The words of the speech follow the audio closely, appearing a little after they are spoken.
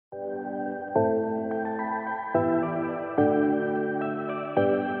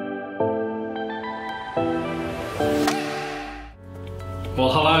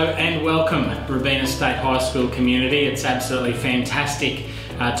and welcome, Robina State High School community. It's absolutely fantastic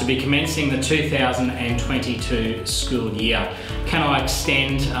to be commencing the 2022 school year. Can I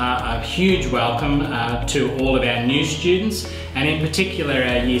extend a huge welcome to all of our new students, and in particular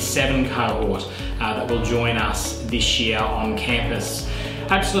our Year 7 cohort that will join us this year on campus.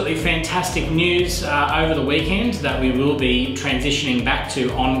 Absolutely fantastic news over the weekend that we will be transitioning back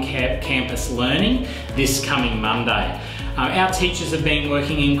to on-campus learning this coming Monday. Our teachers have been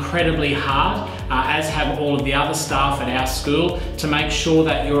working incredibly hard, as have all of the other staff at our school, to make sure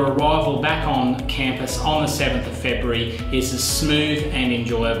that your arrival back on campus on the 7th of February is as smooth and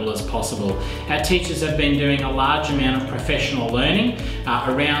enjoyable as possible. Our teachers have been doing a large amount of professional learning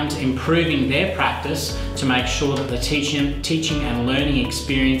around improving their practice to make sure that the teaching and learning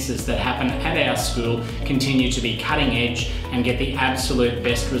experiences that happen at our school continue to be cutting edge and get the absolute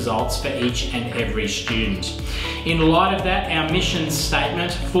best results for each and every student. In light of that, our mission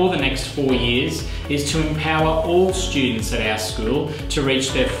statement for the next 4 years is to empower all students at our school to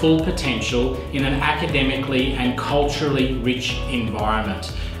reach their full potential in an academically and culturally rich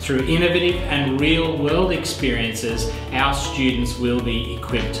environment. Through innovative and real-world experiences, our students will be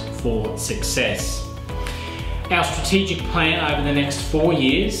equipped for success. Our strategic plan over the next 4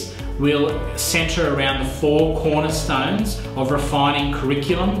 years will centre around the 4 cornerstones of refining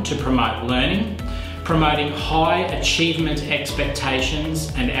curriculum to promote learning, promoting high achievement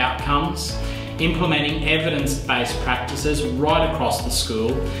expectations and outcomes, implementing evidence-based practices right across the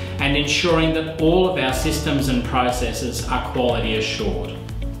school, and ensuring that all of our systems and processes are quality assured.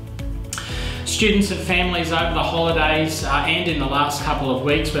 Students and families over the holidays and in the last couple of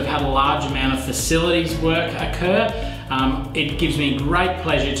weeks, we've had a large amount of facilities work occur. It gives me great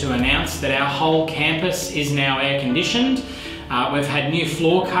pleasure to announce that our whole campus is now air conditioned. We've had new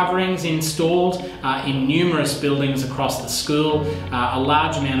floor coverings installed in numerous buildings across the school. A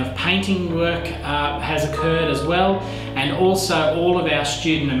large amount of painting work has occurred as well, and also all of our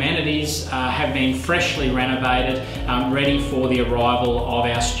student amenities have been freshly renovated, ready for the arrival of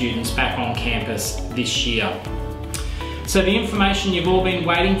our students back on campus this year. So the information you've all been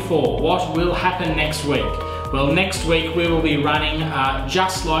waiting for, what will happen next week? Well, next week we will be running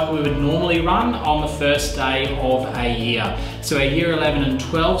just like we would normally run on the first day of a year. So our Year 11 and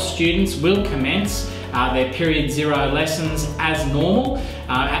 12 students will commence their Period 0 lessons as normal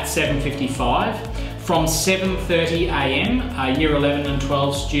at 7:55. From 7:30 AM, Year 11 and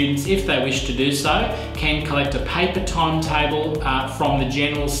 12 students, if they wish to do so, can collect a paper timetable from the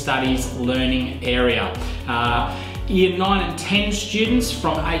General Studies learning area. Year 9 and 10 students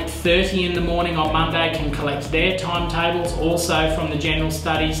from 8:30 in the morning on Monday can collect their timetables also from the General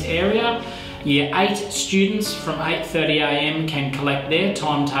Studies area. Year 8 students from 8:30 AM can collect their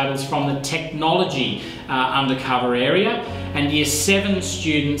timetables from the Technology undercover area. And Year 7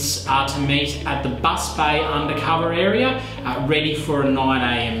 students are to meet at the Bus Bay undercover area, ready for a 9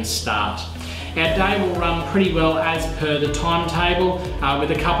 AM start. Our day will run pretty well as per the timetable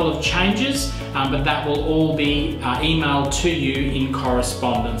with a couple of changes, but that will all be emailed to you in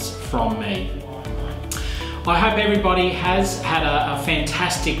correspondence from me. I hope everybody has had a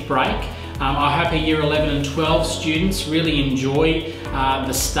fantastic break. I hope our Year 11 and 12 students really enjoy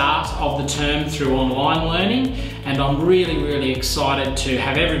the start of the term through online learning, and I'm really excited to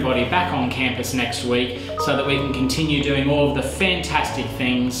have everybody back on campus next week so that we can continue doing all of the fantastic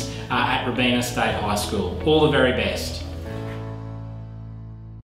things at Robina State High School. All the very best.